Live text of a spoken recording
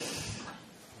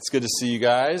good to see you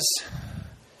guys.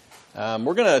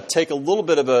 We're going to take a little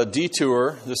bit of a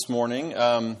detour this morning,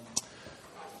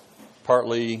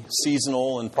 partly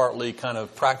seasonal and partly kind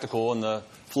of practical in the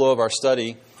flow of our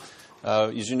study.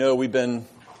 As you know, we've been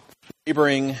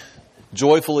laboring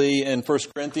joyfully in 1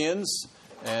 Corinthians,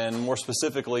 and more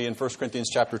specifically in 1 Corinthians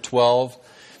chapter 12.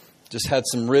 Just had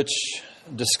some rich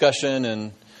discussion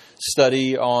and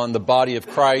study on the body of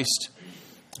Christ.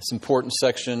 It's an important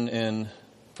section in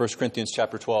 1 Corinthians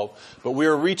chapter 12. But we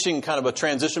are reaching kind of a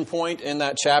transition point in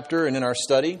that chapter and in our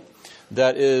study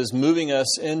that is moving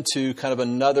us into kind of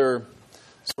another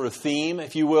sort of theme,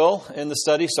 if you will, in the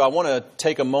study. So I want to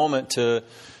take a moment to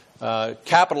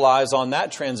capitalize on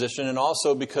that transition, and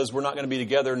also because we're not going to be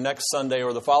together next Sunday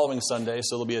or the following Sunday,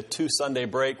 so there'll be a 2-Sunday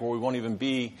break where we won't even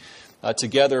be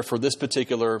together for this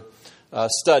particular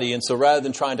study. And so rather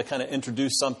than trying to kind of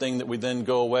introduce something that we then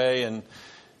go away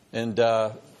and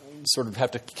sort of have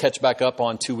to catch back up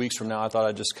on 2 weeks from now, I thought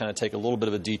I'd just kind of take a little bit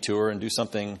of a detour and do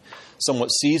something somewhat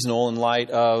seasonal in light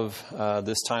of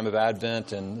this time of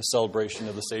Advent and the celebration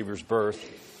of the Savior's birth.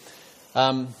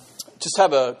 Just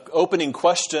have an opening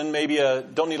question. Maybe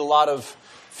don't need a lot of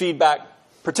feedback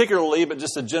particularly, but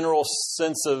just a general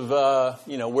sense of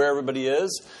where everybody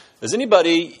is. Is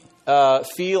anybody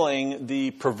feeling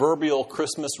the proverbial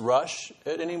Christmas rush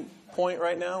at any point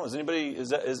right now? Is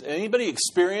anybody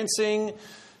experiencing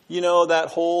that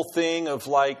whole thing of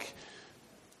like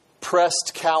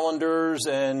pressed calendars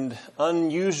and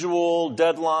unusual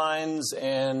deadlines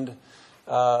and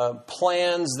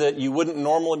plans that you wouldn't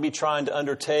normally be trying to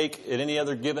undertake at any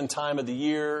other given time of the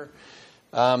year?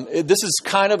 This is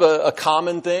kind of a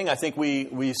common thing. I think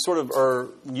we sort of are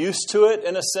used to it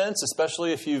in a sense,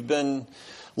 especially if you've been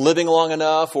living long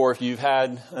enough, or if you've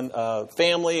had a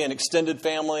family, an extended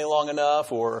family long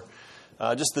enough, or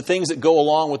just the things that go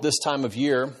along with this time of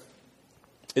year.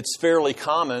 It's fairly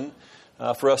common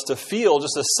for us to feel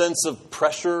just a sense of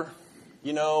pressure,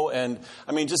 and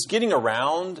I mean, just getting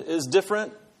around is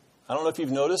different. I don't know if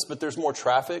you've noticed, but there's more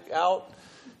traffic out.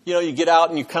 You get out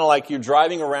and you kind of like you're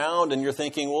driving around and you're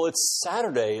thinking, well, it's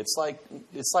Saturday. It's like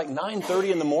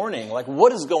 9:30 in the morning. Like,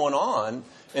 what is going on?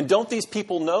 And don't these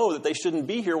people know that they shouldn't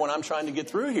be here when I'm trying to get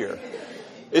through here?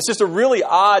 It's just a really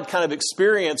odd kind of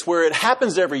experience where it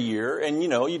happens every year, and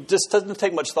it just doesn't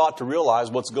take much thought to realize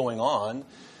what's going on.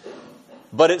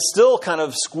 But it still kind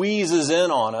of squeezes in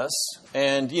on us.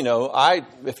 And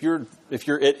if you're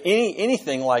at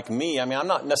anything like me, I mean, I'm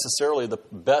not necessarily the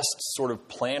best sort of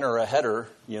planner aheader,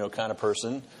 kind of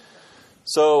person.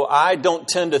 So I don't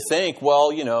tend to think, well,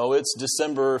 it's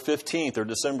December 15th or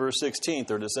December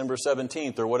 16th or December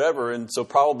 17th or whatever, and so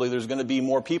probably there's going to be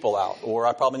more people out, or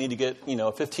I probably need to get, a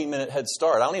 15-minute head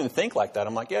start. I don't even think like that.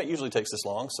 I'm like, yeah, it usually takes this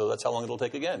long, so that's how long it'll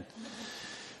take again.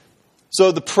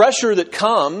 So the pressure that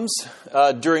comes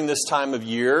during this time of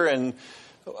year, and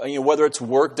whether it's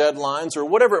work deadlines or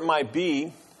whatever it might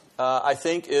be, I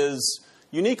think is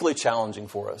uniquely challenging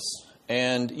for us.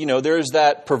 And, there's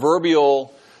that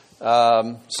proverbial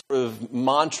sort of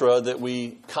mantra that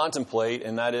we contemplate,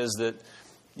 and that is that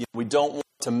we don't want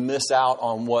to miss out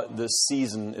on what this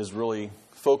season is really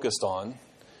focused on.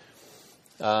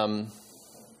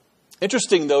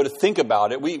 Interesting, though, to think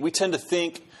about it. We tend to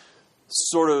think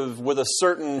sort of with a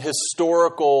certain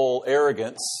historical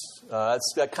arrogance.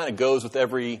 That kind of goes with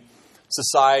every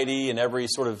society and every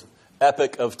sort of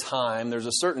epoch of time. There's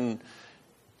a certain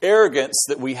arrogance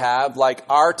that we have, like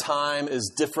our time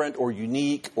is different or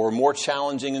unique or more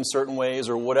challenging in certain ways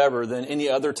or whatever than any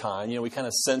other time. We kind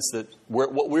of sense that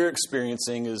what we're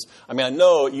experiencing is, I mean, I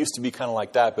know it used to be kind of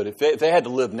like that, but if they had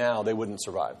to live now, they wouldn't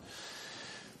survive.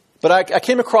 But I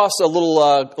came across a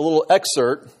little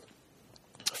excerpt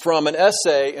from an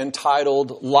essay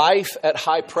entitled "Life at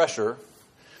High Pressure."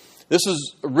 This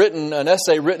was an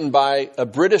essay written by a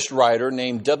British writer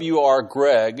named W.R.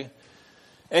 Gregg.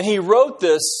 And he wrote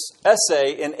this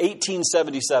essay in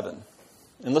 1877.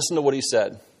 And listen to what he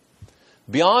said.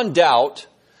 Beyond doubt,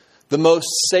 the most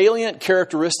salient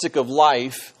characteristic of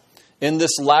life in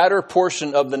this latter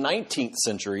portion of the 19th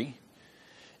century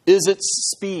is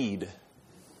its speed.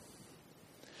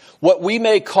 What we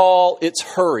may call its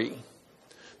hurry,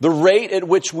 the rate at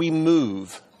which we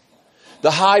move,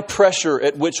 the high pressure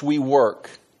at which we work.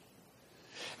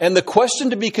 And the question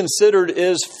to be considered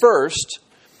is, first,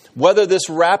 whether this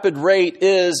rapid rate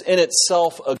is in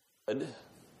itself a good,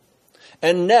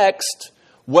 and next,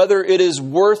 whether it is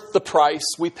worth the price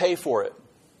we pay for it.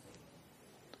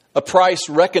 A price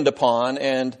reckoned upon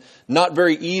and not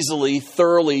very easily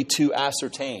thoroughly to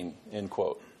ascertain, end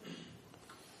quote.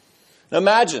 Now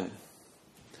imagine,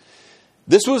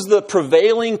 this was the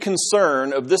prevailing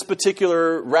concern of this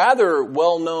particular rather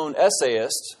well-known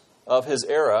essayist of his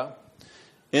era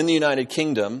in the United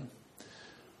Kingdom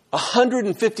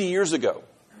 150 years ago.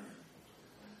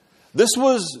 This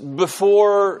was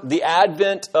before the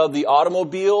advent of the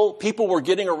automobile. People were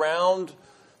getting around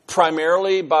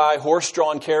primarily by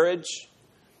horse-drawn carriage.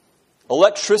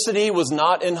 Electricity was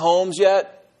not in homes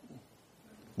yet.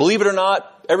 Believe it or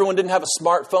not, everyone didn't have a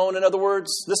smartphone, in other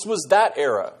words. This was that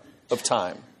era of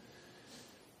time.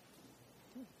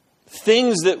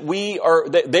 Things that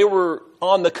they were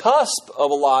on the cusp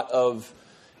of a lot of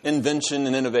invention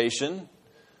and innovation,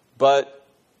 but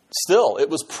still, it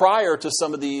was prior to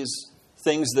some of these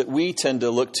things that we tend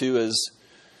to look to as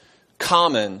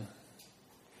common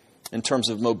in terms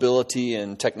of mobility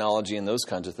and technology and those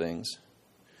kinds of things.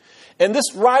 And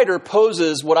this writer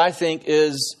poses what I think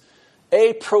is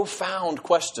a profound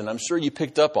question. I'm sure you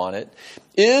picked up on it.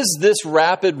 Is this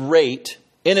rapid rate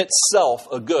in itself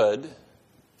a good?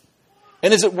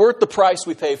 And is it worth the price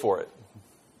we pay for it?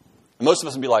 And most of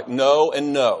us would be like, no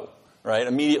and no, right?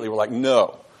 Immediately we're like,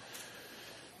 no.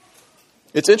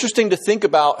 It's interesting to think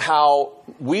about how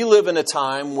we live in a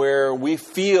time where we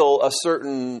feel a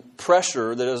certain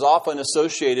pressure that is often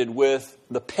associated with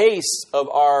the pace of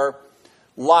our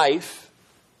life.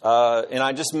 And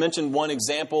I just mentioned one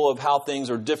example of how things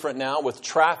are different now with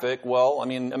traffic. Well, I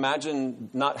mean, imagine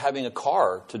not having a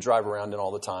car to drive around in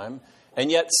all the time.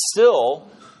 And yet still,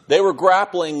 they were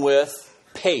grappling with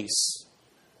pace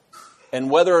and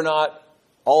whether or not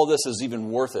all of this is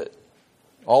even worth it.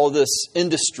 All of this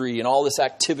industry and all this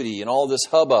activity and all of this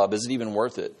hubbub, is it even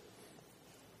worth it?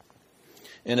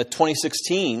 In a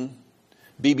 2016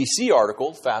 BBC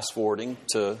article, fast forwarding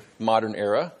to modern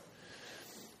era,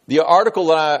 the article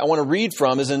that I want to read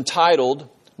from is entitled,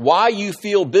 "Why You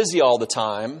Feel Busy All the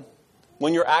Time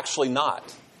When You're Actually Not."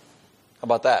 How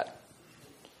about that?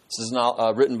 This is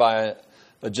written by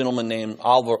a gentleman named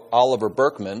Oliver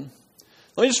Berkman.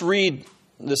 Let me just read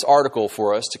this article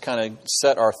for us to kind of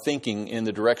set our thinking in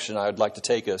the direction I would like to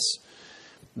take us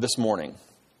this morning.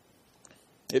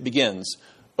 It begins,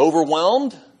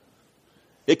 "Overwhelmed?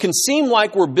 It can seem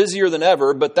like we're busier than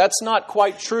ever, but that's not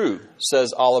quite true,"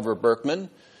 says Oliver Berkman,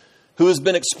 who has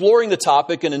been exploring the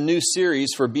topic in a new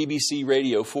series for BBC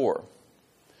Radio 4.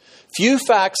 "Few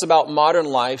facts about modern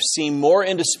life seem more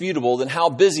indisputable than how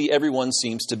busy everyone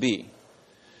seems to be.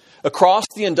 Across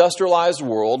the industrialized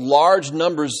world, large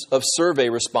numbers of survey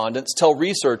respondents tell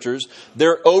researchers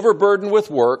they're overburdened with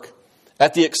work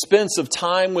at the expense of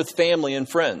time with family and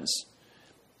friends.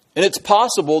 And it's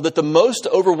possible that the most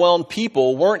overwhelmed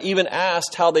people weren't even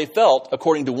asked how they felt,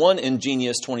 according to one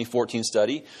ingenious 2014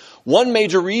 study. One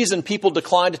major reason people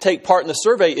decline to take part in the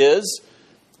survey is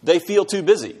they feel too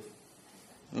busy."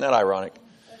 Isn't that ironic?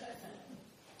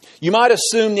 You might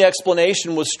assume the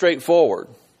explanation was straightforward.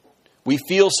 We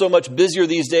feel so much busier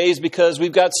these days because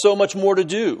we've got so much more to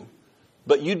do.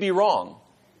 But you'd be wrong.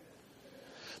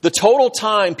 The total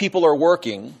time people are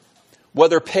working,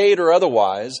 whether paid or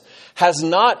otherwise, has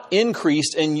not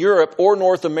increased in Europe or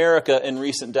North America in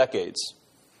recent decades.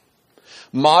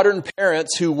 Modern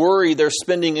parents who worry they're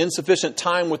spending insufficient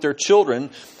time with their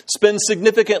children spend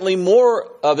significantly more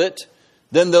of it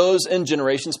than those in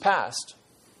generations past.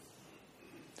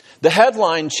 The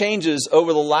headline changes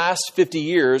over the last 50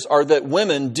 years are that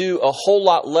women do a whole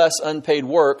lot less unpaid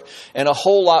work and a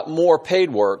whole lot more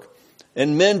paid work,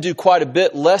 and men do quite a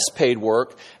bit less paid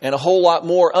work and a whole lot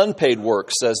more unpaid work,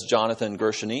 says Jonathan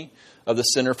Gershony of the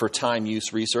Center for Time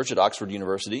Use Research at Oxford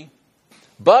University.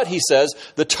 But, he says,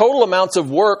 the total amounts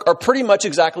of work are pretty much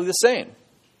exactly the same.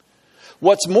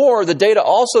 What's more, the data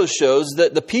also shows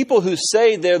that the people who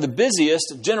say they're the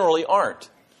busiest generally aren't.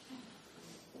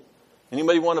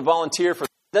 Anybody want to volunteer for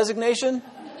designation?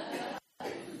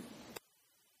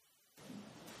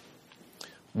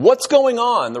 What's going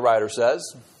on, the writer says?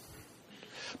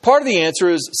 Part of the answer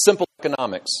is simple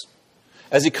economics.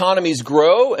 As economies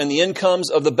grow and the incomes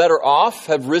of the better off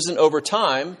have risen over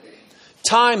time,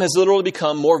 time has literally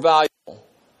become more valuable.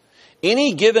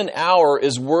 Any given hour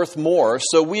is worth more,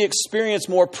 so we experience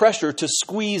more pressure to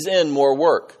squeeze in more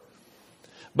work.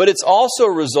 But it's also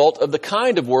a result of the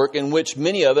kind of work in which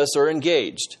many of us are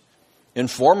engaged. In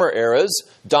former eras,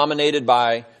 dominated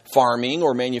by farming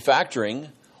or manufacturing,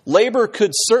 labor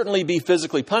could certainly be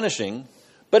physically punishing,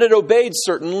 but it obeyed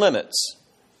certain limits.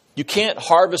 You can't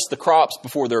harvest the crops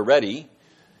before they're ready.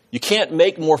 You can't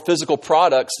make more physical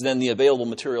products than the available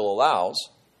material allows.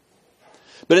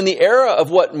 But in the era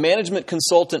of what management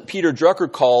consultant Peter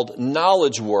Drucker called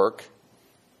knowledge work,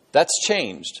 that's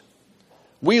changed.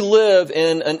 We live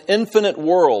in an infinite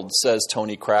world, says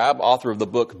Tony Crabb, author of the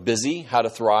book Busy, How to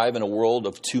Thrive in a World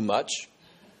of Too Much.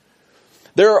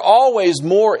 There are always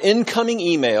more incoming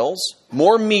emails,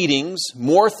 more meetings,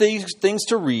 more things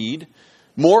to read,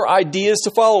 more ideas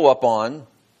to follow up on.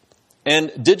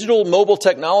 And digital mobile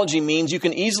technology means you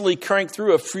can easily crank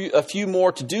through a few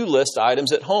more to-do list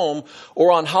items at home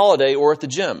or on holiday or at the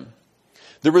gym.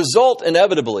 The result,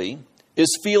 inevitably,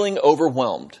 is feeling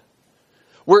overwhelmed.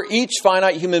 We're each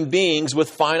finite human beings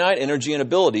with finite energy and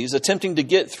abilities attempting to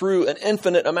get through an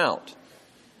infinite amount.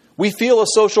 We feel a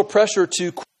social pressure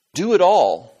to do it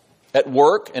all at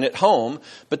work and at home,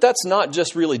 but that's not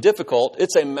just really difficult,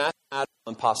 it's a mathematical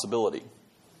impossibility.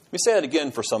 Let me say that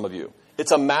again for some of you.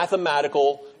 It's a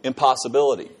mathematical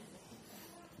impossibility.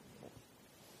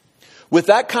 With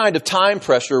that kind of time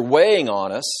pressure weighing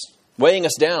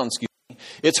us down,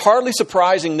 it's hardly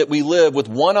surprising that we live with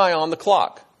one eye on the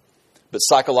clock. But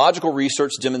psychological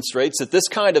research demonstrates that this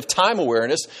kind of time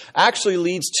awareness actually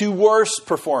leads to worse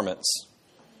performance,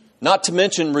 not to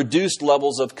mention reduced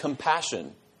levels of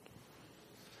compassion.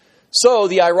 So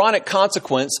the ironic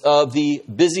consequence of the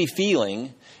busy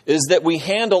feeling is that we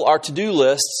handle our to-do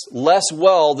lists less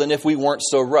well than if we weren't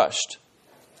so rushed.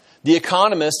 The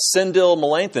economist Sendil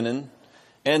Melanthanan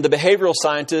and the behavioral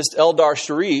scientist Eldar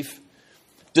Sharif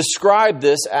describe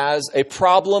this as a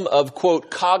problem of, quote,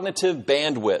 cognitive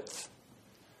bandwidth.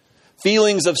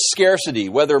 Feelings of scarcity,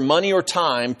 whether money or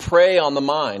time, prey on the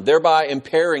mind, thereby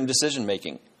impairing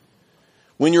decision-making.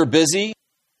 When you're busy,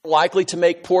 you're likely to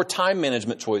make poor time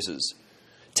management choices,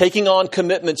 taking on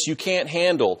commitments you can't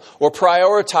handle, or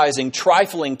prioritizing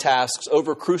trifling tasks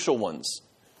over crucial ones.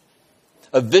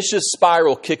 A vicious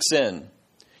spiral kicks in.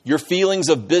 Your feelings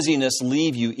of busyness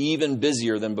leave you even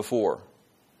busier than before.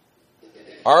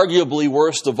 Arguably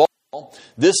worst of all,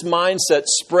 this mindset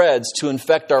spreads to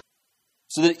infect our lives,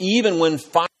 so that even when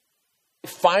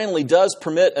finally does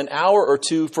permit an hour or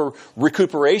two for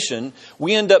recuperation,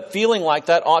 we end up feeling like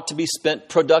that ought to be spent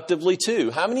productively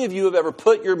too. How many of you have ever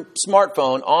put your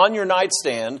smartphone on your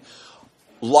nightstand,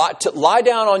 lie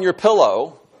down on your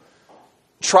pillow,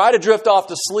 try to drift off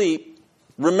to sleep,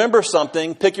 remember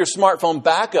something, pick your smartphone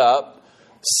back up,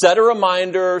 set a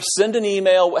reminder, send an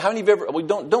email? How many of you ever?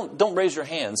 Well, don't raise your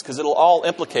hands because it'll all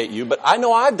implicate you. But I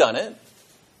know I've done it.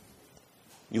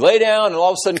 You lay down and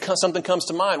all of a sudden something comes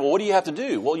to mind. Well, what do you have to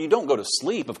do? Well, you don't go to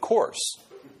sleep, of course,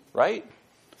 right?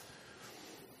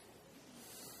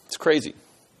 It's crazy.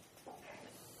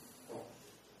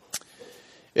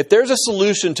 If there's a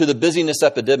solution to the busyness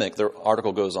epidemic, the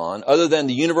article goes on, other than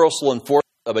the universal enforcement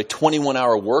of a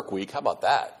 21-hour work week, how about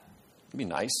that? It'd be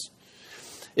nice.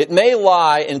 It may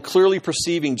lie in clearly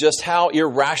perceiving just how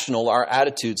irrational our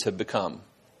attitudes have become.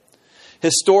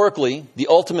 Historically, the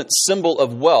ultimate symbol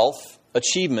of wealth,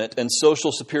 achievement, and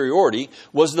social superiority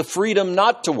was the freedom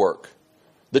not to work.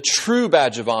 The true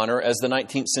badge of honor, as the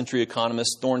 19th century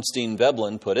economist Thorstein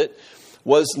Veblen put it,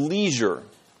 was leisure.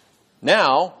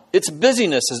 Now, it's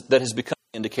busyness that has become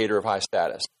an indicator of high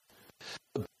status.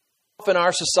 The in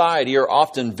our society are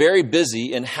often very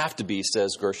busy and have to be,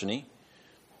 says Gershony.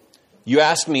 You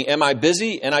ask me, am I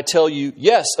busy? And I tell you,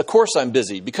 yes, of course I'm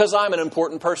busy, because I'm an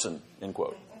important person, end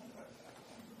quote.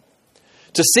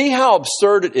 To see how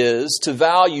absurd it is to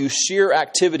value sheer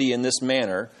activity in this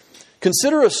manner,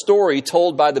 consider a story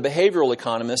told by the behavioral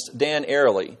economist Dan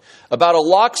Ariely about a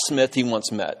locksmith he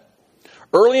once met.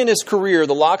 Early in his career,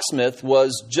 the locksmith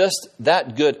was just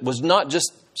not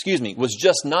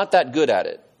that good at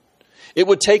it. It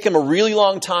would take him a really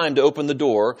long time to open the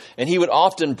door, and he would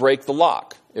often break the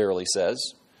lock, Ariely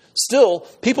says. Still,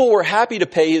 people were happy to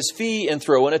pay his fee and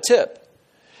throw in a tip.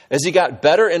 As he got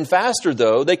better and faster,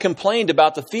 though, they complained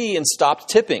about the fee and stopped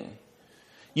tipping.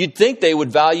 You'd think they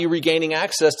would value regaining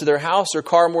access to their house or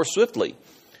car more swiftly.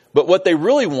 But what they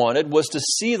really wanted was to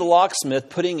see the locksmith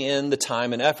putting in the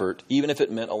time and effort, even if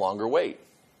it meant a longer wait.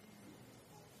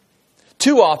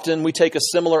 Too often, we take a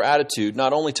similar attitude,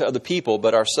 not only to other people,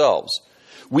 but ourselves.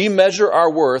 We measure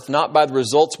our worth not by the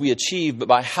results we achieve, but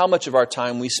by how much of our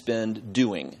time we spend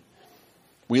doing.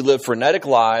 We live frenetic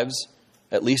lives,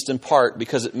 at least in part,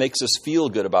 because it makes us feel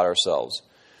good about ourselves.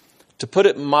 To put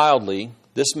it mildly,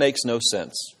 this makes no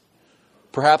sense.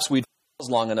 Perhaps we'd pause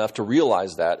long enough to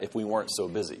realize that if we weren't so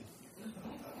busy.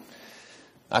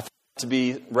 I find it to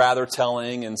be rather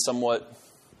telling and somewhat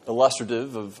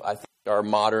illustrative of, I think, our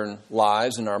modern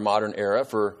lives and our modern era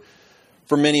for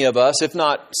many of us, if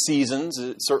not seasons.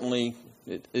 It certainly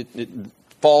it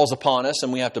falls upon us,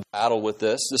 and we have to battle with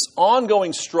this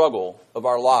ongoing struggle of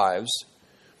our lives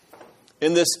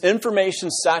in this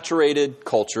information-saturated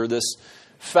culture, this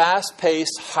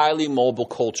fast-paced, highly mobile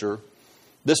culture,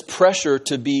 this pressure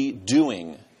to be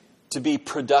doing, to be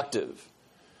productive.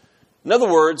 In other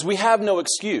words, we have no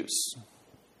excuse.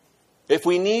 If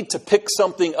we need to pick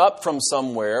something up from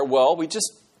somewhere, well,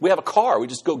 we have a car. We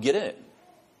just go get in it,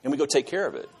 and we go take care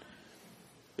of it.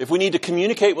 If we need to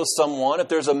communicate with someone, if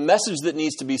there's a message that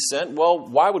needs to be sent, well,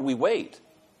 why would we wait?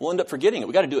 We'll end up forgetting it.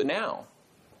 We've got to do it now.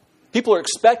 People are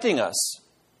expecting us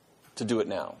to do it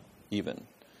now, even.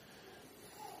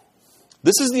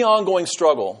 This is the ongoing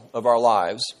struggle of our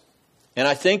lives, and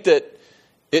I think that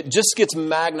it just gets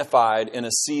magnified in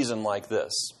a season like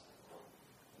this.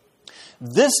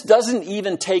 This doesn't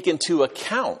even take into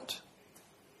account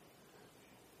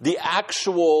the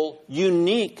actual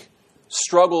unique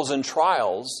struggles and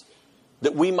trials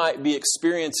that we might be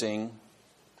experiencing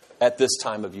at this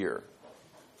time of year.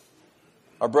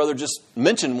 Our brother just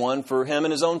mentioned one for him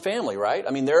and his own family, right?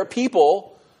 I mean, there are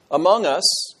people among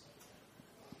us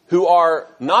who are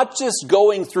not just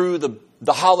going through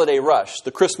the holiday rush,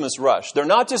 the Christmas rush. They're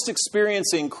not just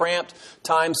experiencing cramped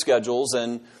time schedules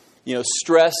and,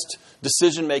 stressed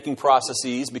decision-making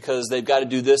processes because they've got to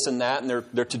do this and that, and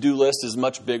their to-do list is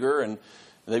much bigger, and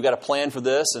they've got a plan for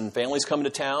this, and family's coming to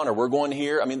town, or we're going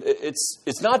here. I mean,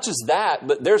 it's not just that,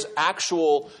 but there's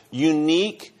actual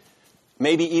unique,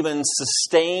 maybe even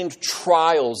sustained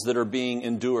trials that are being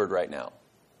endured right now.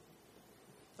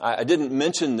 I didn't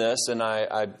mention this, and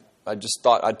I just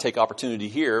thought I'd take opportunity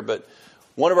here, but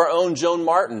one of our own, Joan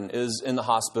Martin, is in the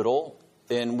hospital,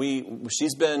 and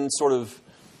she's been sort of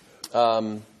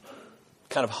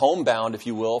kind of homebound, if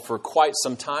you will, for quite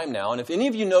some time now. And if any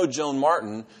of you know Joan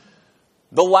Martin,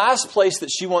 the last place that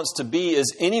she wants to be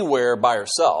is anywhere by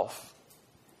herself.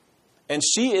 And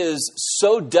she is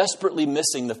so desperately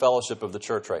missing the fellowship of the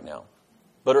church right now.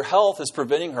 But her health is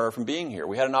preventing her from being here.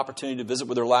 We had an opportunity to visit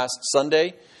with her last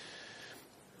Sunday.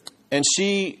 And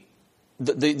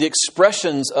the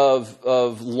expressions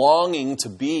of longing to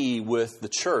be with the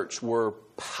church were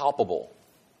palpable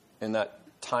in that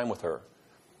time with her.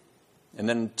 And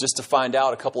then just to find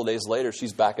out a couple of days later,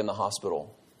 she's back in the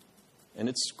hospital. And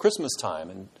it's Christmas time.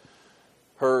 And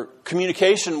her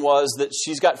communication was that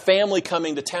she's got family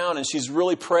coming to town, and she's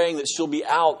really praying that she'll be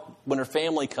out when her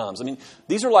family comes. I mean,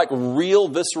 these are like real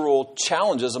visceral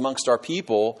challenges amongst our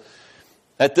people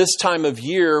at this time of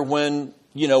year when,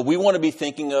 we want to be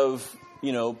thinking of,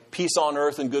 peace on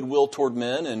earth and goodwill toward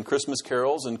men and Christmas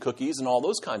carols and cookies and all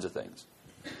those kinds of things.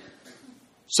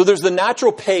 So there's the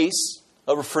natural pace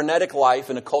of a frenetic life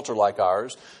in a culture like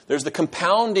ours. There's the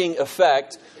compounding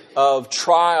effect of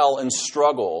trial and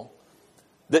struggle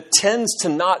that tends to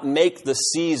not make the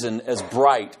season as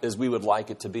bright as we would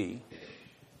like it to be.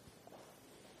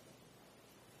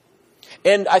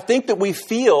 And I think that we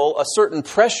feel a certain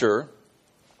pressure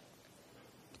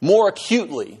more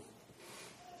acutely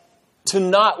to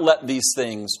not let these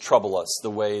things trouble us the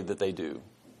way that they do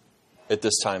at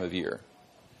this time of year.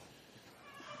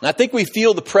 And I think we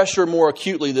feel the pressure more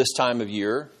acutely this time of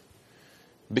year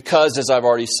because, as I've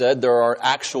already said, there are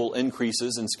actual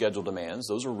increases in schedule demands.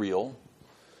 Those are real.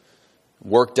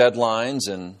 Work deadlines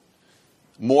and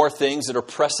more things that are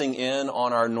pressing in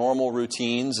on our normal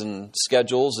routines and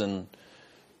schedules, and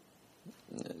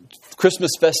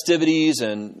Christmas festivities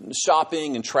and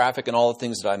shopping and traffic and all the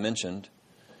things that I mentioned.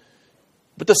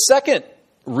 But the second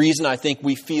reason I think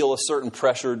we feel a certain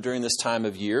pressure during this time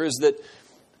of year is that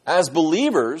as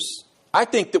believers, I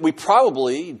think that we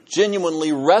probably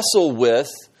genuinely wrestle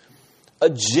with a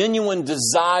genuine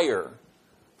desire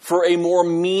for a more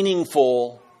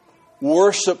meaningful,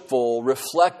 worshipful,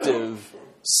 reflective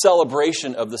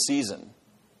celebration of the season.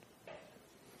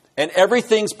 And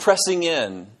everything's pressing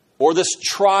in, or this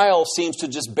trial seems to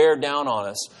just bear down on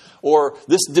us, or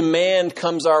this demand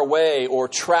comes our way, or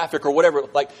traffic, or whatever.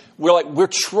 We're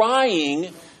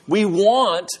trying, we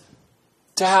want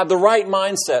to have the right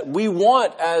mindset. We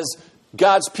want, as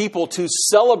God's people, to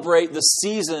celebrate the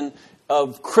season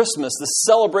of Christmas, the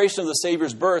celebration of the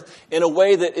Savior's birth, in a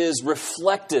way that is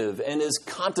reflective and is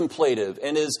contemplative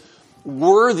and is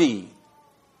worthy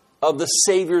of the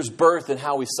Savior's birth and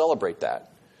how we celebrate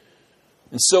that.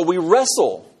 And so we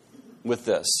wrestle with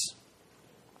this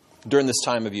during this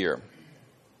time of year.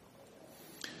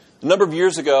 A number of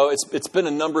years ago, it's been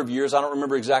a number of years, I don't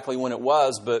remember exactly when it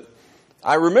was, but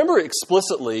I remember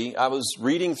explicitly, I was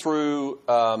reading through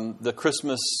the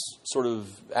Christmas sort of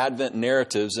Advent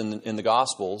narratives in the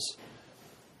Gospels.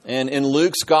 And in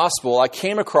Luke's Gospel, I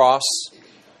came across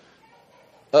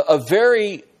a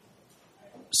very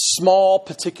small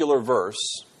particular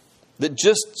verse that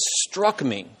just struck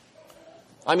me.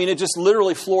 I mean, it just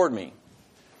literally floored me.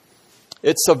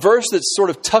 It's a verse that's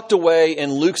sort of tucked away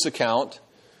in Luke's account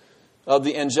of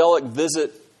the angelic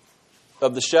visit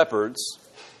of the shepherds.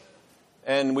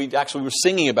 And we were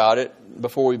singing about it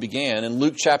before we began. In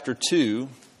Luke chapter 2,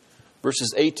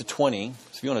 verses 8 to 20.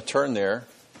 So if you want to turn there.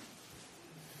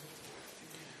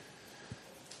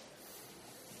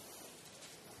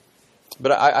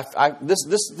 But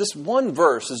this one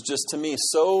verse is just, to me,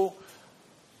 so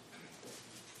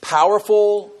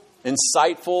powerful,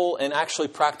 insightful, and actually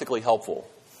practically helpful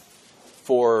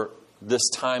for this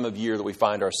time of year that we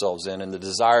find ourselves in, and the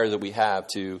desire that we have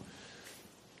to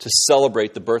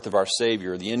celebrate the birth of our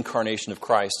Savior, the incarnation of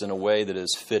Christ, in a way that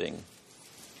is fitting.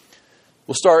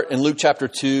 We'll start in Luke chapter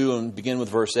 2 and begin with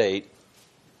verse 8.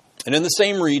 And in the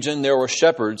same region there were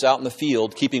shepherds out in the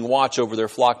field, keeping watch over their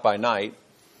flock by night.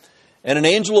 And an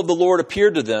angel of the Lord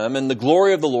appeared to them, and the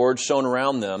glory of the Lord shone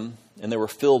around them, and they were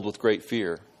filled with great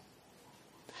fear.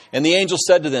 And the angel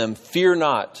said to them, "Fear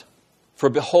not, for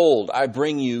behold, I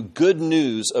bring you good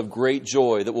news of great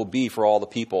joy that will be for all the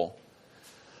people.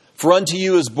 For unto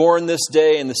you is born this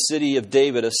day in the city of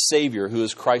David a Savior, who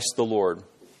is Christ the Lord.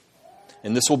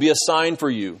 And this will be a sign for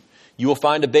you. You will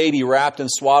find a baby wrapped in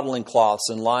swaddling cloths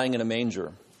and lying in a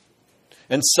manger."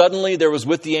 And suddenly there was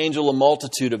with the angel a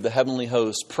multitude of the heavenly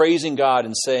host, praising God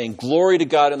and saying, "Glory to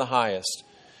God in the highest,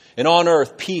 and on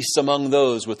earth peace among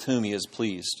those with whom he is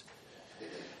pleased."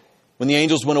 When the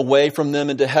angels went away from them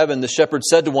into heaven, the shepherds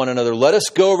said to one another, "Let us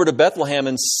go over to Bethlehem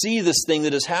and see this thing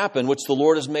that has happened, which the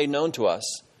Lord has made known to us."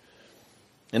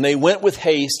 And they went with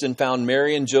haste and found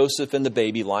Mary and Joseph and the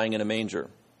baby lying in a manger.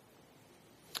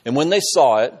 And when they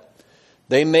saw it,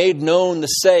 they made known the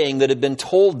saying that had been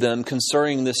told them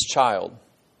concerning this child.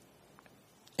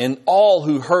 And all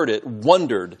who heard it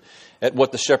wondered at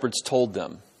what the shepherds told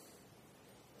them.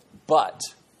 But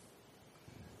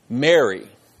Mary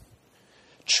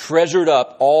treasured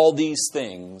up all these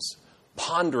things,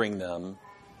 pondering them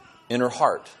in her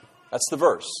heart. That's the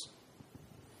verse.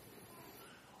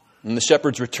 And the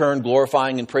shepherds returned,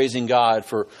 glorifying and praising God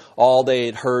for all they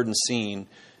had heard and seen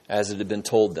as it had been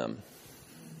told them.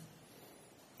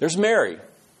 There's Mary.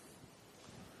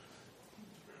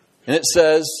 And it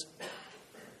says,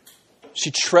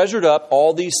 she treasured up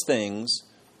all these things,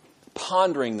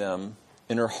 pondering them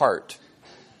in her heart.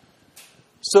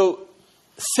 So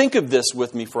think of this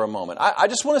with me for a moment. I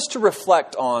just want us to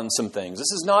reflect on some things.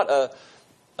 This is not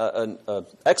an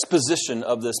exposition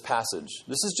of this passage.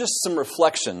 This is just some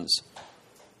reflections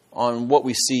on what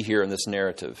we see here in this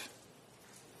narrative.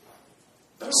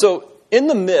 So, in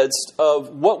the midst of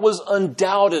what was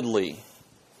undoubtedly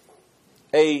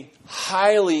a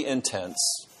highly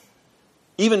intense,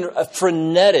 even a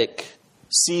frenetic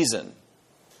season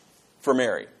for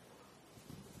Mary,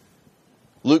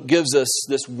 Luke gives us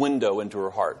this window into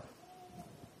her heart.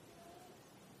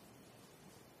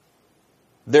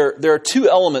 There are two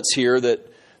elements here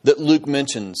that Luke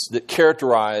mentions that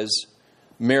characterize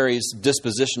Mary's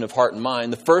disposition of heart and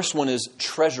mind. The first one is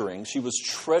treasuring. She was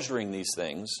treasuring these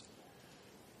things.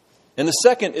 And the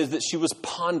second is that she was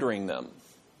pondering them.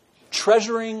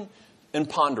 Treasuring and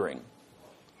pondering.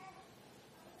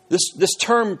 This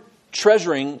term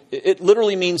treasuring, it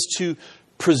literally means to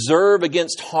preserve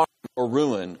against harm or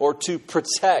ruin, or to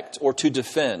protect or to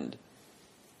defend.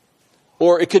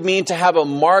 Or it could mean to have a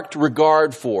marked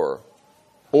regard for.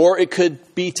 Or it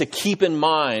could be to keep in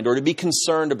mind or to be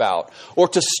concerned about. Or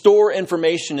to store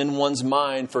information in one's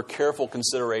mind for careful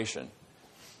consideration.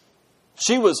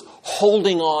 She was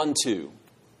holding on to,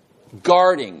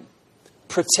 guarding,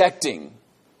 protecting,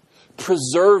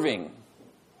 preserving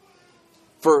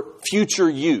for future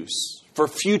use, for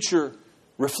future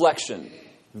reflection,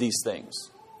 these things,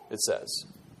 it says.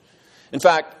 In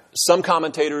fact, some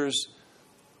commentators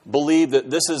believe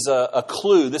that this is a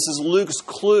clue. This is Luke's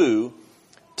clue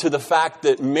to the fact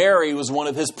that Mary was one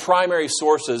of his primary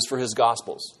sources for his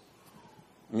Gospels.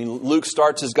 I mean, Luke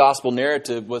starts his Gospel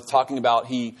narrative with talking about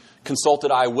he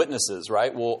consulted eyewitnesses,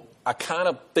 right? Well, I kind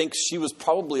of think she was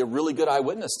probably a really good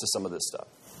eyewitness to some of this stuff.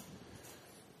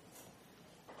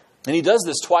 And he does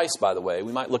this twice, by the way.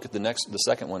 We might look at the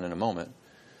second one in a moment.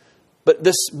 But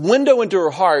this window into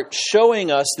her heart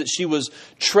showing us that she was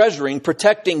treasuring,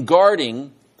 protecting,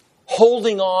 guarding,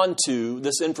 holding on to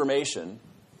this information.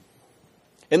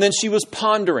 And then she was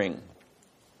pondering.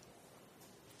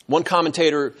 One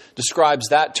commentator describes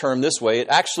that term this way. It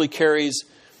actually carries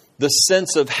the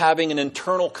sense of having an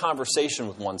internal conversation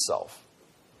with oneself.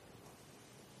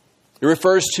 It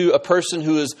refers to a person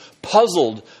who is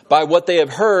puzzled by what they have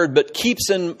heard, but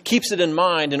keeps it in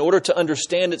mind in order to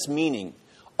understand its meaning,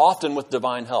 often with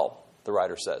divine help, the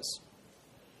writer says.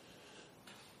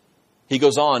 He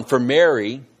goes on, for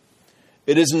Mary,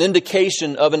 it is an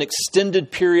indication of an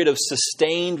extended period of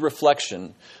sustained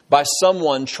reflection by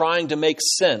someone trying to make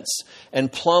sense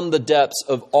and plumb the depths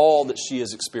of all that she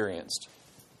has experienced.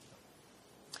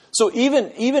 So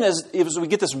even as we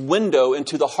get this window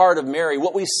into the heart of Mary,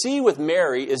 what we see with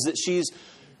Mary is that she's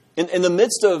in the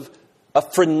midst of a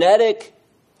frenetic,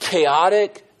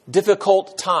 chaotic,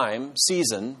 difficult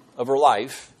season of her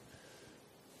life.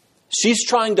 She's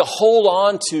trying to hold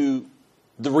on to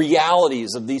the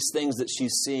realities of these things that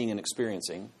she's seeing and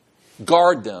experiencing,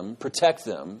 guard them, protect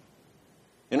them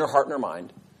in her heart and her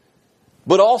mind.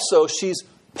 But also she's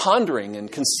pondering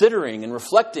and considering and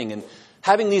reflecting and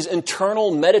having these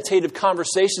internal meditative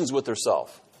conversations with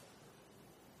herself.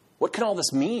 What can all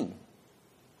this mean?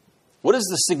 What is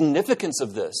the significance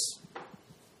of this?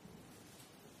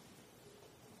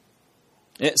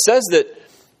 And it says that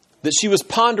she was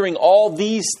pondering all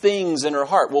these things in her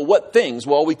heart. Well, what things?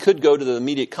 Well, we could go to the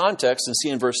immediate context and see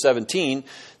in verse 17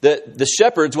 that the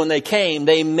shepherds, when they came,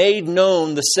 they made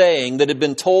known the saying that had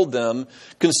been told them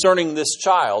concerning this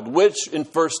child, which in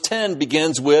verse 10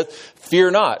 begins with,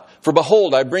 "Fear not, for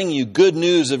behold, I bring you good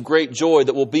news of great joy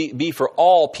that will be for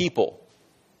all people.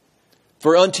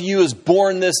 For unto you is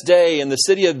born this day in the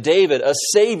city of David a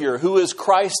Savior, who is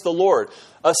Christ the Lord."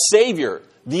 A Savior,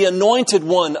 the anointed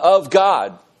one of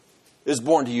God, is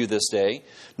born to you this day.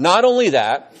 Not only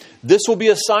that, this will be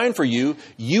a sign for you.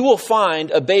 You will find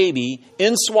a baby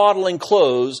in swaddling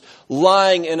clothes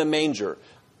lying in a manger.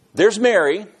 There's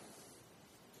Mary,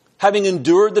 having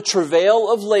endured the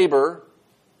travail of labor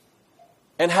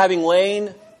and having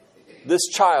lain this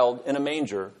child in a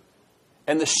manger.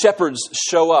 And the shepherds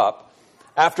show up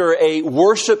after a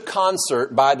worship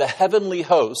concert by the heavenly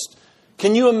host.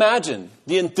 Can you imagine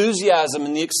the enthusiasm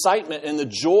and the excitement and the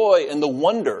joy and the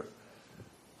wonder?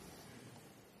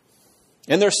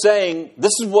 And they're saying,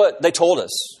 this is what they told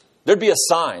us. There'd be a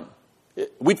sign.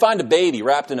 We'd find a baby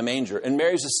wrapped in a manger. And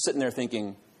Mary's just sitting there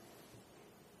thinking,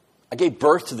 I gave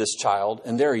birth to this child,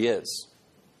 and there he is.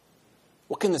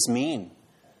 What can this mean?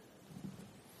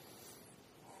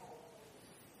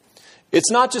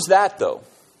 It's not just that, though.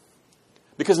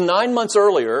 Because 9 months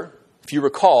earlier, if you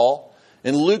recall,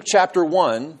 in Luke chapter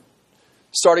 1,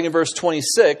 starting in verse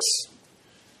 26,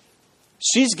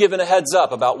 she's given a heads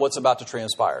up about what's about to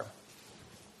transpire.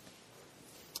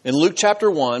 In Luke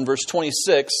chapter 1, verse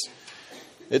 26,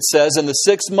 it says, "In the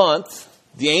 6th month,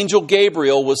 the angel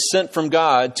Gabriel was sent from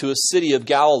God to a city of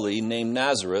Galilee named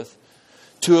Nazareth,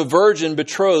 to a virgin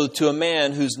betrothed to a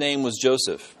man whose name was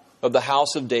Joseph, of the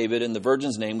house of David, and the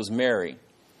virgin's name was Mary.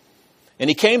 And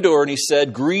he came to her and he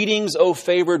said, 'Greetings, O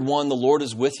favored one, the Lord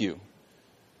is with you.'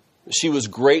 She was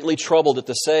greatly troubled at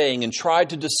the saying and tried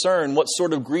to discern what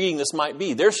sort of greeting this might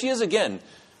be." There she is again.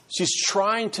 She's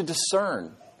trying to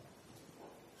discern.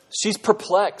 She's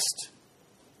perplexed.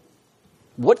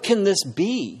 What can this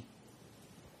be?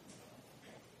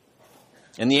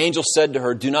 And the angel said to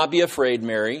her, "Do not be afraid,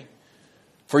 Mary,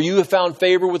 for you have found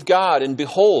favor with God. And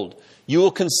behold, you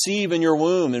will conceive in your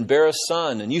womb and bear a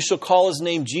son, and you shall call his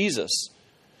name Jesus.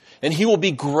 And he will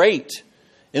be great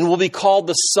and will be called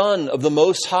the Son of the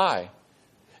Most High.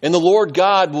 And the Lord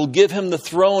God will give him the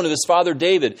throne of his father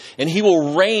David, and he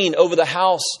will reign over the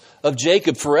house of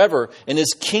Jacob forever, and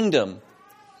his kingdom.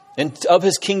 And of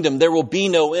his kingdom there will be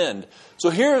no end." So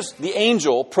here's the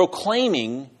angel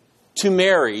proclaiming to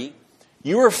Mary,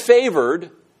 you are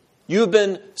favored, you have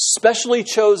been specially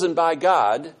chosen by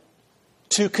God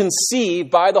to conceive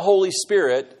by the Holy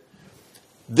Spirit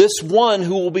this one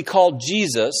who will be called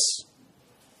Jesus,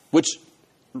 which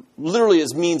literally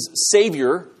means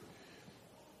Savior,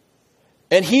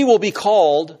 and he will be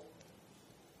called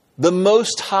the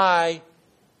Most High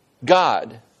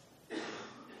God.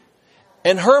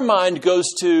 And her mind goes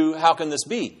to, how can this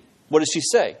be? What does she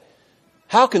say?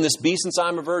 How can this be since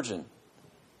I'm a virgin?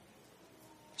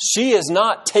 She has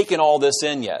not taken all this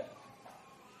in yet.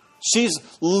 She's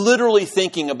literally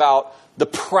thinking about the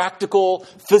practical,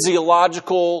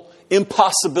 physiological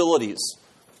impossibilities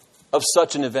of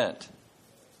such an event.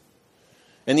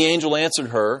 And the angel answered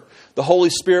her, "The Holy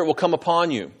Spirit will come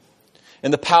upon you,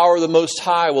 and the power of the Most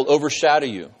High will overshadow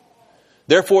you.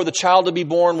 Therefore, the child to be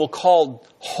born will be called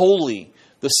Holy,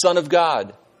 the Son of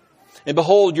God. And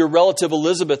behold, your relative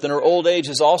Elizabeth in her old age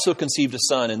has also conceived a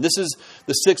son. And this is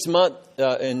the 6th month,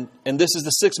 and this is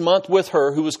the 6th month with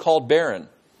her who was called barren.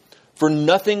 For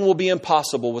nothing will be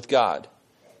impossible with God."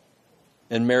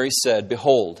 And Mary said,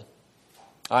 "Behold,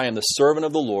 I am the servant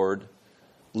of the Lord.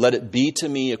 Let it be to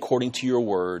me according to your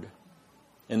word."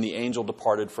 And the angel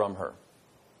departed from her.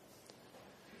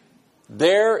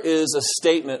 There is a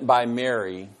statement by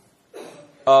Mary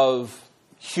of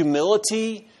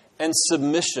humility and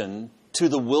submission to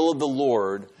the will of the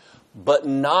Lord, but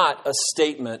not a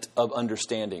statement of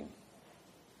understanding.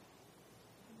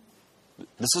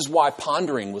 This is why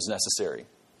pondering was necessary.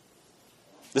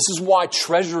 This is why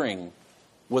treasuring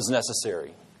was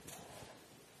necessary.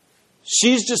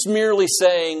 She's just merely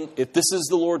saying, if this is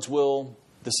the Lord's will,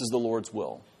 this is the Lord's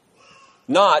will.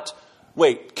 Not,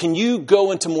 wait, can you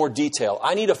go into more detail?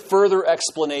 I need a further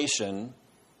explanation.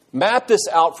 Map this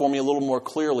out for me a little more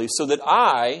clearly so that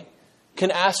I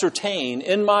can ascertain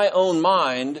in my own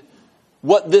mind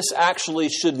what this actually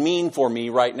should mean for me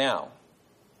right now.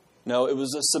 No, it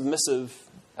was a submissive,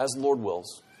 as the Lord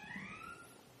wills,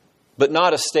 but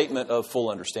not a statement of full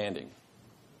understanding.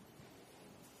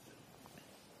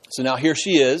 So now here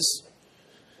she is,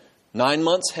 9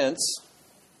 months hence.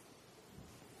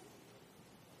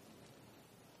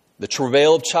 The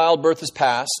travail of childbirth is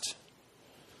past.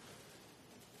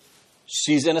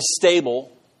 She's in a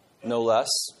stable, no less.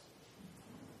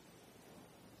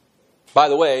 By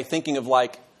the way, thinking of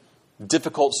like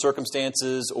difficult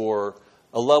circumstances or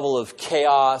a level of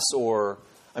chaos or,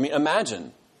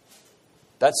 imagine.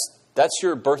 That's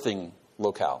your birthing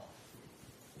locale.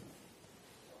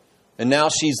 And now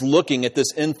she's looking at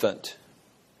this infant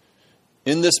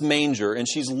in this manger, and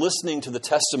she's listening to the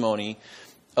testimony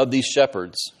of these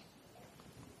shepherds.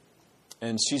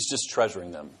 And she's just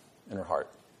treasuring them in her heart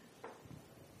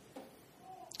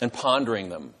and pondering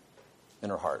them in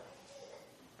her heart.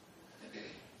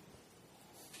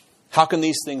 How can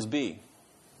these things be?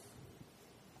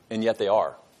 And yet they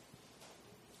are.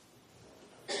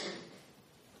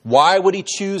 Why would he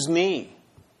choose me?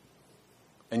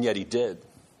 And yet he did.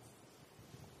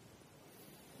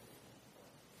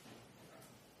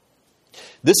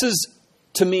 This is,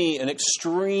 to me, an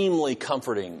extremely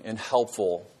comforting and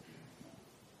helpful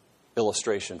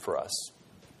illustration for us.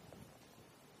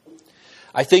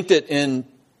 I think that in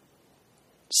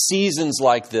seasons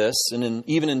like this, and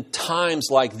even in times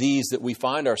like these that we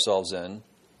find ourselves in,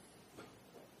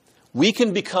 we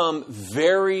can become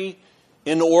very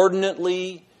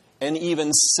inordinately and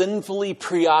even sinfully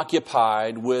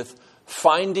preoccupied with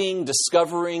finding,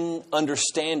 discovering,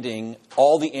 understanding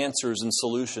all the answers and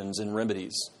solutions and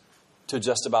remedies to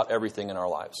just about everything in our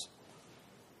lives.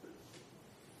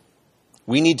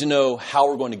 We need to know how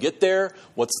we're going to get there,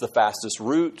 what's the fastest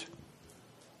route,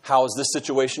 how is this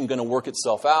situation going to work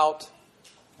itself out,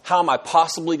 how am I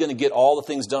possibly going to get all the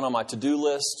things done on my to-do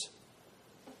list.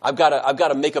 I've got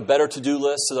to make a better to-do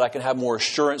list so that I can have more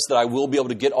assurance that I will be able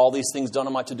to get all these things done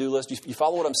on my to-do list. You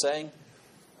follow what I'm saying?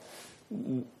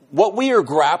 What we are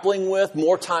grappling with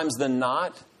more times than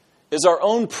not is our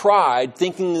own pride,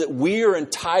 thinking that we are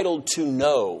entitled to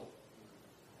know,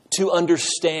 to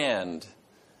understand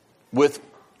with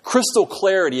crystal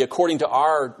clarity according to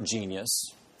our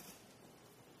genius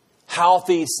how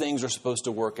these things are supposed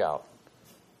to work out,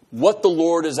 what the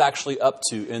Lord is actually up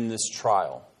to in this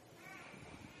trial.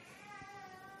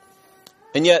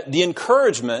 And yet the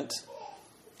encouragement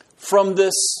from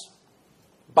this,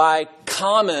 by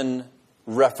common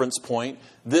reference point,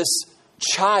 this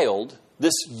child,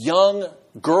 this young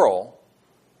girl,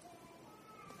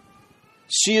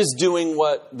 she is doing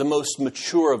what the most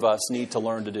mature of us need to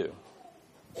learn to do.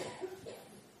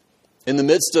 In the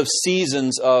midst of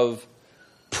seasons of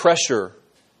pressure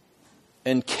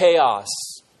and chaos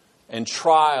and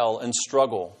trial and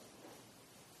struggle,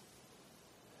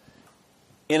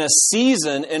 in a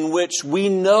season in which we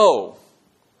know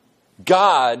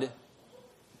God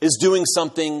is doing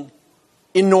something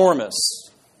enormous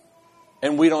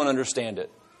and we don't understand it.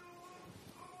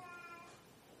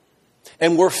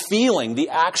 And we're feeling the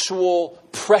actual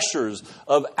pressures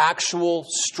of actual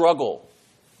struggle,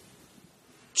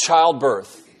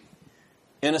 childbirth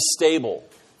in a stable,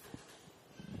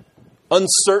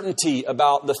 uncertainty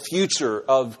about the future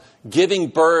of giving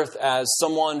birth as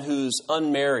someone who's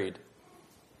unmarried,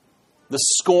 the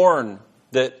scorn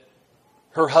that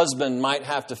her husband might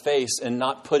have to face and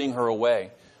not putting her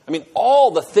away.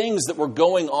 All the things that were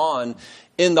going on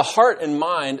in the heart and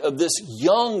mind of this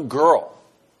young girl.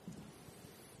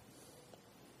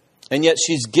 And yet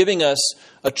she's giving us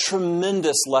a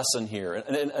tremendous lesson here,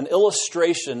 an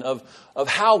illustration of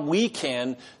how we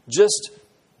can just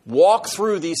walk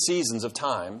through these seasons of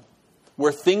time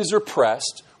where things are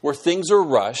pressed, where things are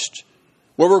rushed,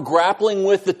 where we're grappling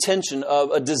with the tension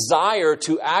of a desire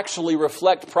to actually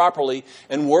reflect properly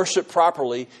and worship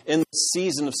properly in the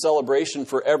season of celebration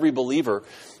for every believer.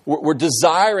 We're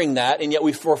desiring that, and yet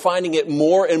we're finding it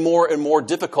more and more and more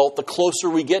difficult the closer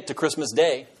we get to Christmas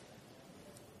Day.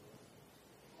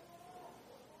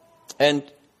 And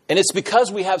it's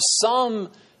because we have some,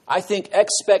 I think,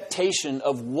 expectation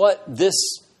of what this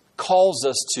calls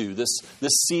us to, this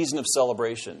season of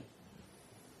celebration.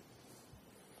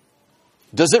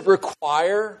 Does it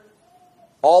require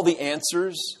all the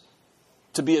answers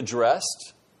to be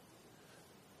addressed?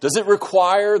 Does it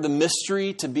require the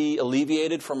mystery to be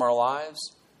alleviated from our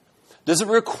lives? Does it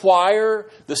require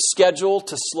the schedule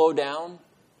to slow down?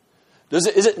 Is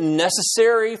it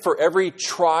necessary for every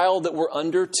trial that we're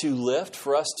under to lift,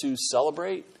 for us to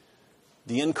celebrate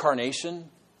the incarnation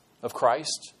of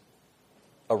Christ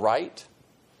aright?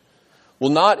 Well,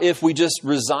 not if we just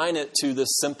resign it to the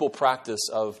simple practice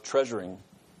of treasuring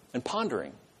and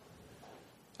pondering,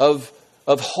 of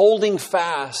holding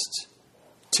fast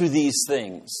to these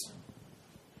things,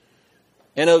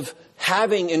 and of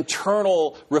having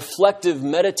internal, reflective,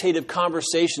 meditative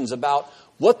conversations about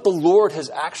what the Lord has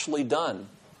actually done.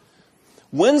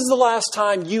 When's the last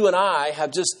time you and I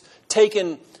have just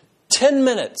taken 10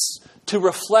 minutes to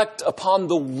reflect upon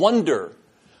the wonder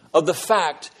of the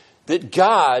fact that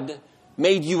God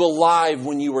made you alive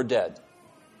when you were dead?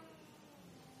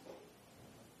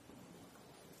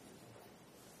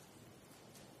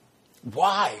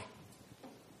 Why?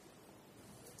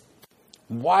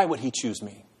 Why would He choose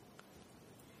me?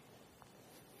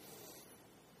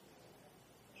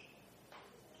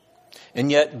 And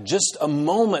yet, just a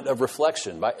moment of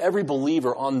reflection by every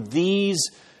believer on these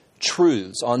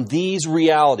truths, on these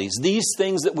realities, these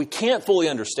things that we can't fully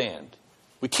understand.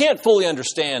 We can't fully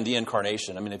understand the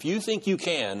incarnation. I mean, if you think you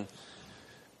can,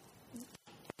 you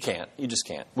can't. You just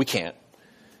can't. We can't.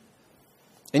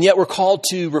 And yet we're called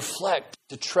to reflect,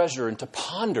 to treasure, and to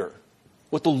ponder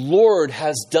what the Lord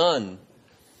has done,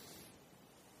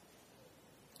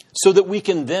 so that we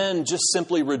can then just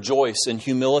simply rejoice in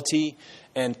humility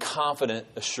and confident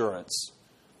assurance.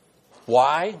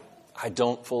 Why? I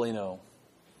don't fully know.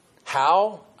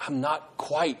 How? I'm not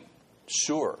quite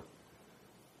sure.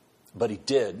 But He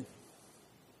did.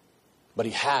 But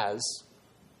He has.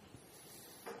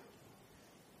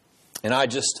 And I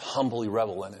just humbly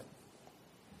revel in it.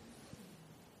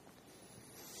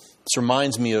 This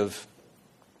reminds me of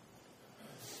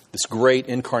this great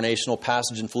incarnational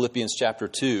passage in Philippians chapter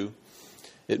 2.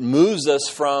 It moves us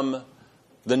from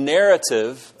the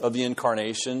narrative of the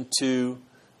incarnation to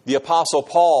the Apostle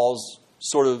Paul's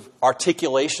sort of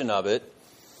articulation of it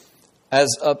as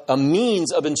a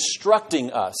means of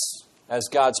instructing us as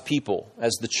God's people,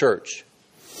 as the church.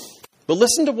 But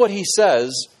listen to what he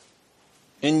says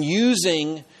in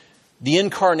using the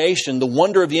incarnation, the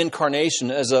wonder of the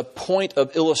incarnation, as a point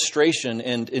of illustration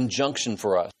and injunction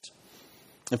for us.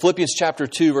 In Philippians chapter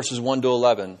 2, verses 1 to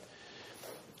 11,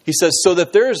 he says, "So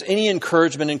that there is any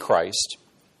encouragement in Christ,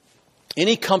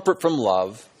 any comfort from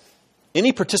love,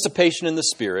 any participation in the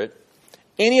Spirit,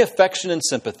 any affection and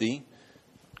sympathy,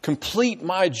 complete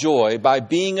my joy by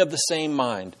being of the same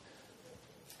mind,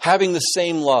 having the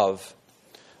same love,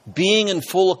 being in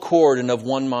full accord and of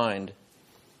one mind.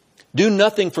 Do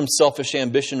nothing from selfish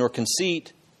ambition or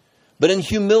conceit, but in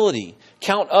humility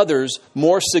count others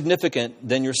more significant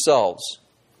than yourselves.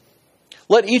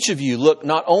 Let each of you look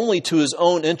not only to his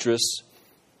own interests,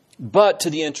 but to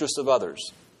the interests of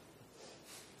others."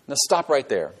 Now stop right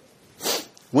there.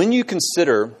 When you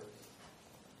consider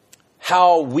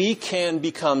how we can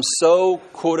become so,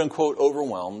 quote unquote,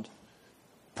 overwhelmed,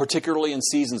 particularly in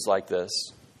seasons like this,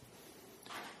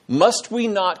 must we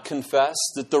not confess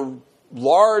that the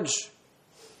large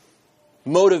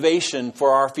motivation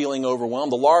for our feeling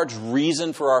overwhelmed, the large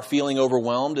reason for our feeling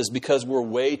overwhelmed, is because we're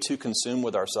way too consumed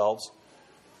with ourselves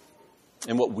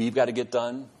and what we've got to get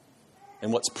done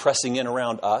and what's pressing in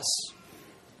around us,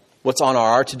 what's on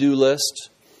our to-do list,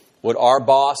 what our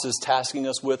boss is tasking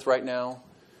us with right now,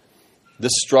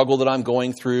 this struggle that I'm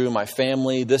going through, my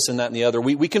family, this and that and the other.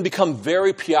 We can become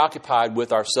very preoccupied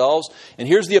with ourselves. And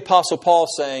here's the Apostle Paul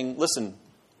saying, listen,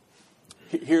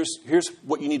 here's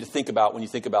what you need to think about when you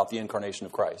think about the incarnation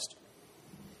of Christ.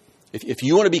 If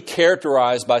you want to be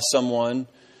characterized by someone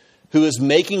who is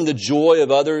making the joy of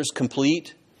others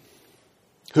complete,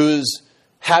 who is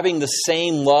having the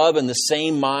same love and the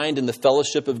same mind in the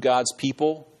fellowship of God's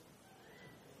people,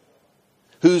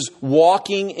 who's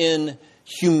walking in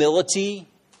humility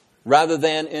rather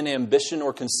than in ambition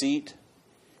or conceit,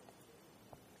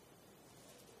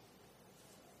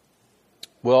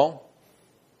 well,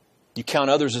 you count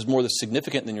others as more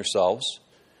significant than yourselves.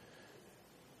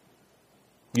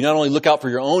 You not only look out for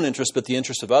your own interests, but the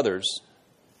interests of others,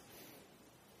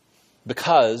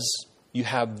 because you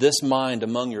have this mind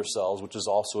among yourselves, which is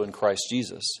also in Christ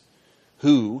Jesus,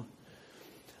 who,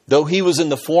 though he was in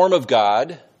the form of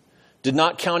God, did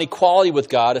not count equality with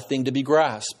God a thing to be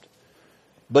grasped,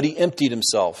 but he emptied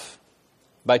himself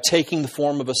by taking the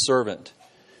form of a servant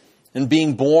and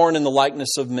being born in the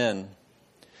likeness of men.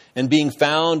 And being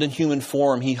found in human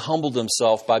form, he humbled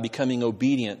himself by becoming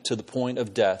obedient to the point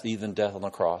of death, even death on the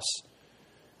cross.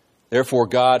 Therefore,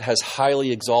 God has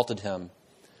highly exalted him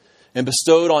and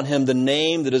bestowed on him the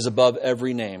name that is above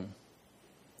every name,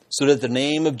 so that at the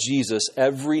name of Jesus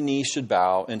every knee should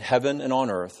bow in heaven and on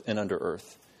earth and under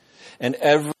earth, and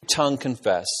every tongue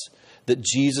confess that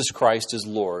Jesus Christ is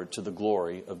Lord, to the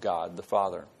glory of God the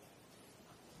Father.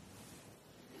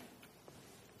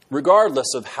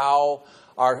 Regardless of how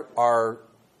our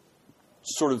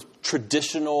sort of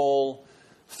traditional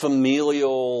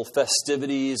familial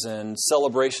festivities and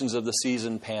celebrations of the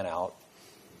season pan out,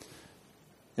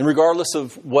 and regardless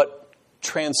of what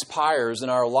transpires in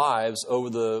our lives over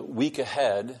the week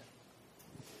ahead,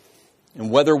 and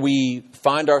whether we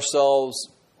find ourselves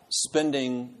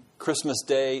spending Christmas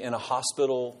Day in a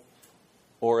hospital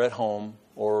or at home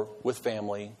or with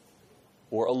family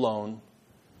or alone,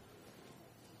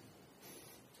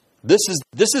 this is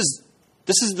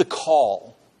the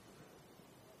call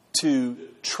to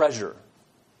treasure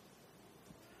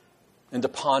and to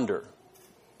ponder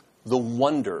the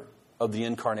wonder of the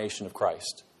incarnation of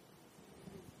Christ.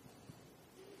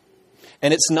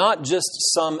 And it's not just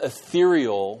some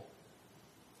ethereal,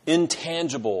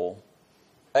 intangible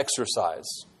exercise.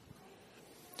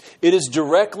 It is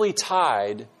directly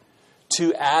tied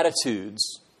to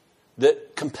attitudes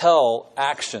that compel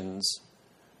actions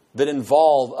that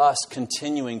involve us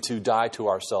continuing to die to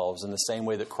ourselves in the same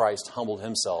way that Christ humbled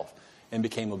himself and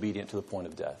became obedient to the point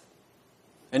of death.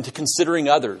 And to considering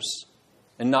others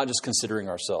and not just considering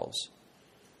ourselves.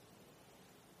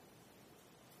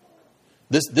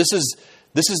 This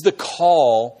is the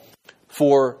call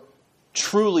for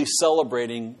truly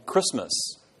celebrating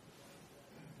Christmas.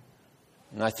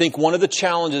 And I think one of the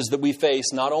challenges that we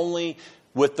face, not only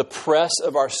with the press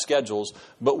of our schedules,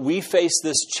 but we face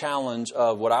this challenge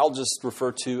of what I'll just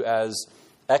refer to as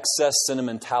excess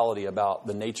sentimentality about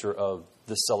the nature of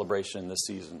this celebration this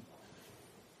season.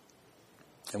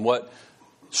 And what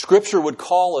Scripture would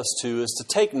call us to is to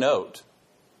take note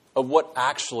of what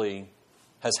actually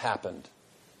has happened,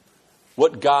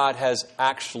 what God has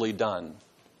actually done,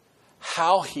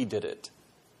 how he did it,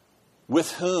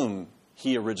 with whom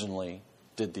he originally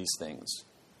did these things.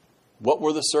 What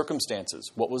were the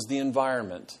circumstances? What was the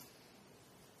environment?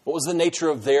 What was the nature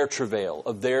of their travail,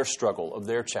 of their struggle, of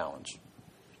their challenge?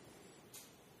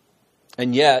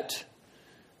 And yet,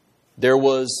 there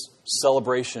was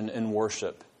celebration and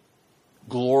worship.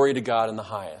 Glory to God in the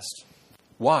highest.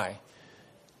 Why?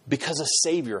 Because a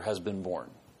Savior has been born.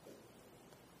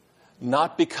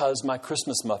 Not because my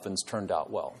Christmas muffins turned out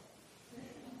well.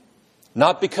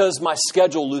 Not because my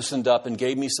schedule loosened up and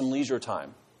gave me some leisure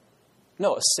time.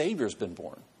 No, a Savior's been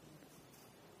born.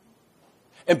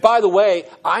 And by the way,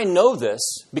 I know this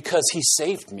because he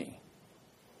saved me.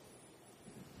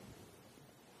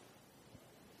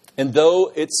 And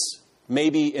though it's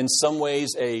maybe in some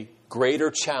ways a greater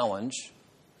challenge,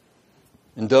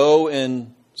 and though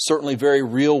in certainly very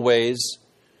real ways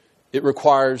it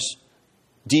requires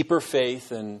deeper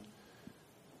faith and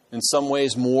in some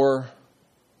ways more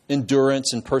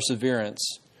endurance and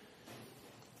perseverance,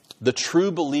 the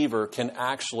true believer can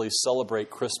actually celebrate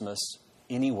Christmas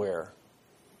anywhere,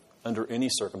 under any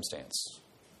circumstance,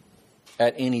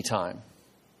 at any time.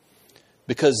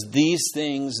 Because these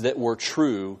things that were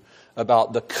true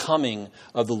about the coming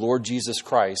of the Lord Jesus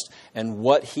Christ and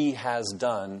what he has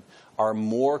done are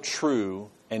more true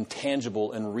and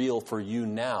tangible and real for you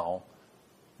now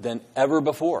than ever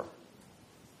before.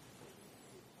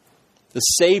 The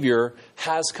Savior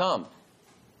has come.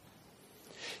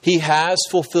 He has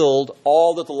fulfilled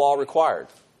all that the law required.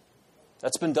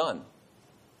 That's been done.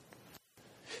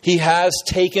 He has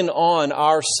taken on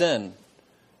our sin.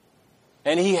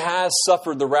 And he has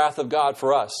suffered the wrath of God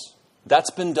for us.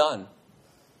 That's been done.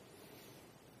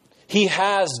 He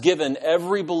has given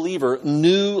every believer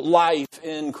new life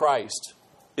in Christ.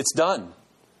 It's done.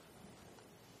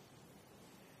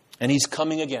 And he's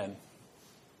coming again.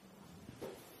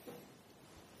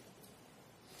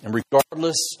 And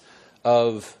regardless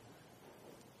of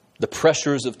the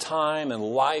pressures of time and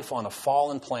life on a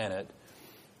fallen planet,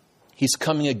 he's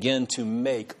coming again to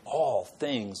make all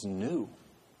things new.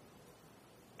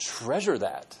 Treasure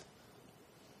that.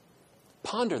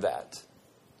 Ponder that.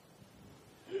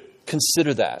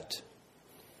 Consider that.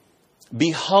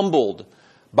 Be humbled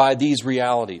by these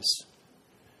realities.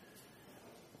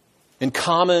 In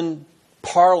common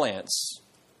parlance,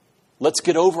 let's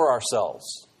get over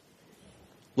ourselves.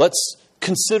 Let's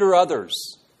consider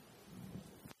others.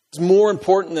 It's more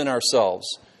important than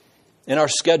ourselves, in our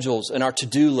schedules, in our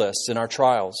to-do lists, in our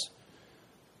trials.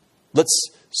 Let's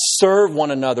serve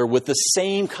one another with the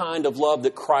same kind of love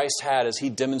that Christ had as he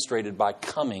demonstrated by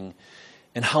coming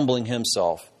and humbling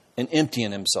himself and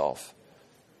emptying himself,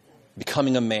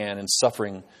 becoming a man and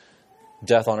suffering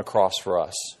death on a cross for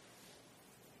us.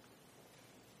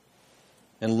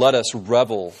 And let us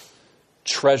revel,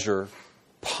 treasure,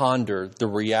 ponder the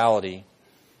reality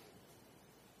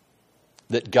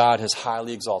that God has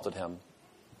highly exalted him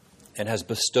and has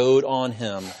bestowed on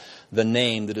him the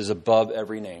name that is above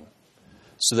every name,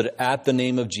 so that at the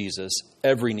name of Jesus,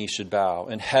 every knee should bow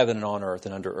in heaven and on earth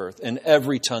and under earth, and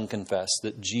every tongue confess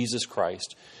that Jesus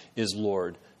Christ is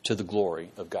Lord, to the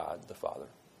glory of God the Father.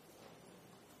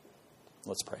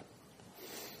 Let's pray.